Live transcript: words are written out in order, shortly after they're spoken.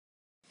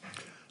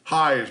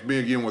Hi, it's me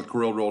again with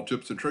Corel Draw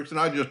Tips and Tricks, and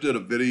I just did a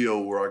video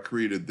where I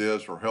created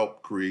this or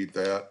helped create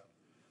that.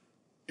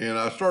 And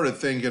I started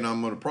thinking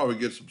I'm going to probably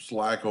get some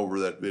slack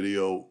over that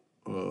video,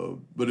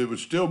 but it would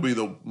still be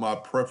my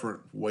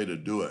preferred way to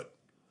do it.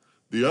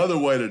 The other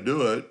way to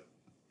do it,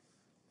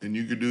 and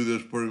you could do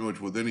this pretty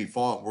much with any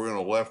font, we're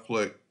going to left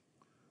click,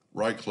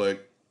 right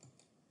click,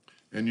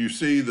 and you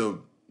see the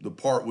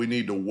part we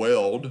need to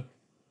weld.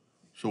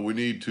 So we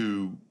need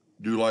to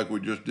do like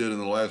we just did in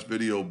the last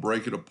video,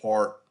 break it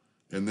apart,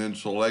 and then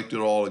select it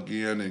all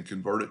again and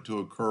convert it to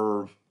a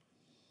curve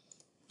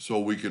so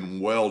we can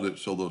weld it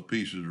so those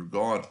pieces are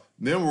gone.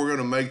 And then we're going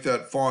to make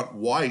that font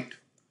white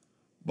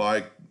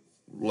by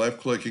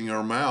left-clicking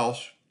our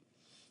mouse.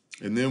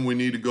 And then we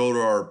need to go to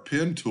our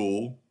pen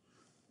tool,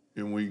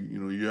 and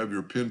you have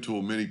your pen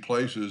tool many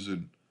places,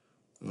 and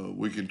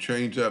we can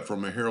change that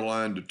from a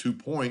hairline to 2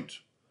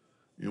 points,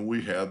 and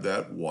we have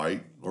that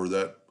white or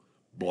that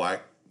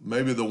black.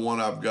 Maybe the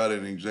one I've got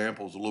in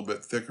example is a little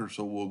bit thicker,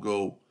 so we'll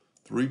go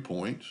 3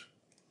 points.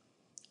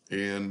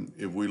 And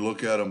if we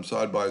look at them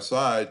side by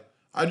side,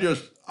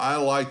 I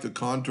like the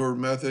contour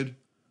method.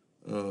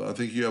 I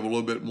think you have a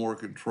little bit more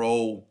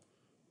control,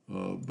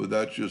 but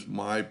that's just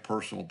my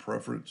personal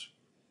preference.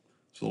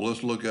 So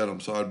let's look at them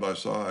side by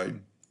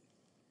side.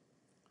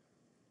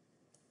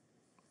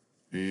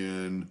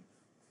 And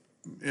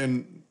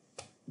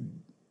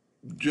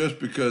just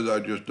because I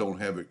just don't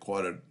have it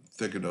quite a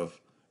thick enough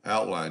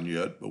outline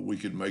yet, but we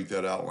can make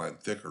that outline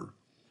thicker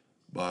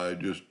by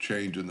just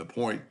changing the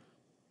point.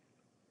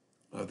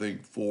 I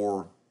think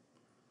 4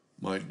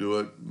 might do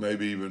it,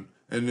 maybe even.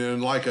 And then,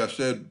 like I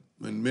said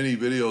in many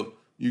videos,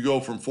 you go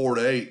from 4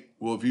 to 8.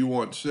 Well, if you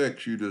want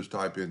 6, you just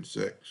type in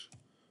 6,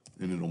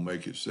 and it'll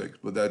make it 6.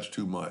 But that's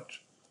too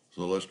much.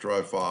 So let's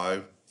try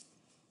 5.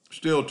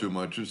 Still too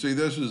much. And see,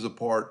 this is the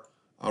part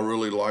I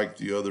really like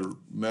the other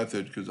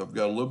method because I've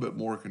got a little bit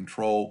more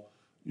control.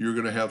 You're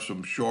going to have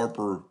some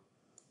sharper,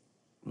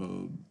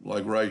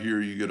 like right here,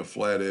 you get a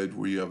flat edge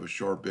where you have a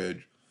sharp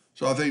edge.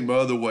 So I think my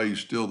other way is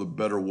still the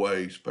better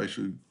way,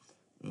 especially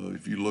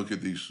if you look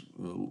at these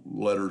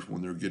letters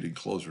when they're getting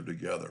closer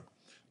together.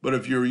 But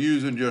if you're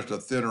using just a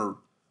thinner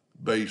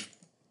base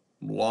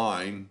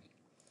line,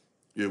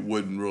 it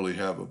wouldn't really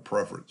have a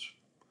preference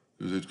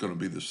because it's going to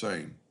be the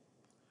same.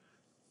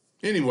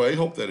 Anyway,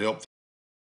 hope that helped.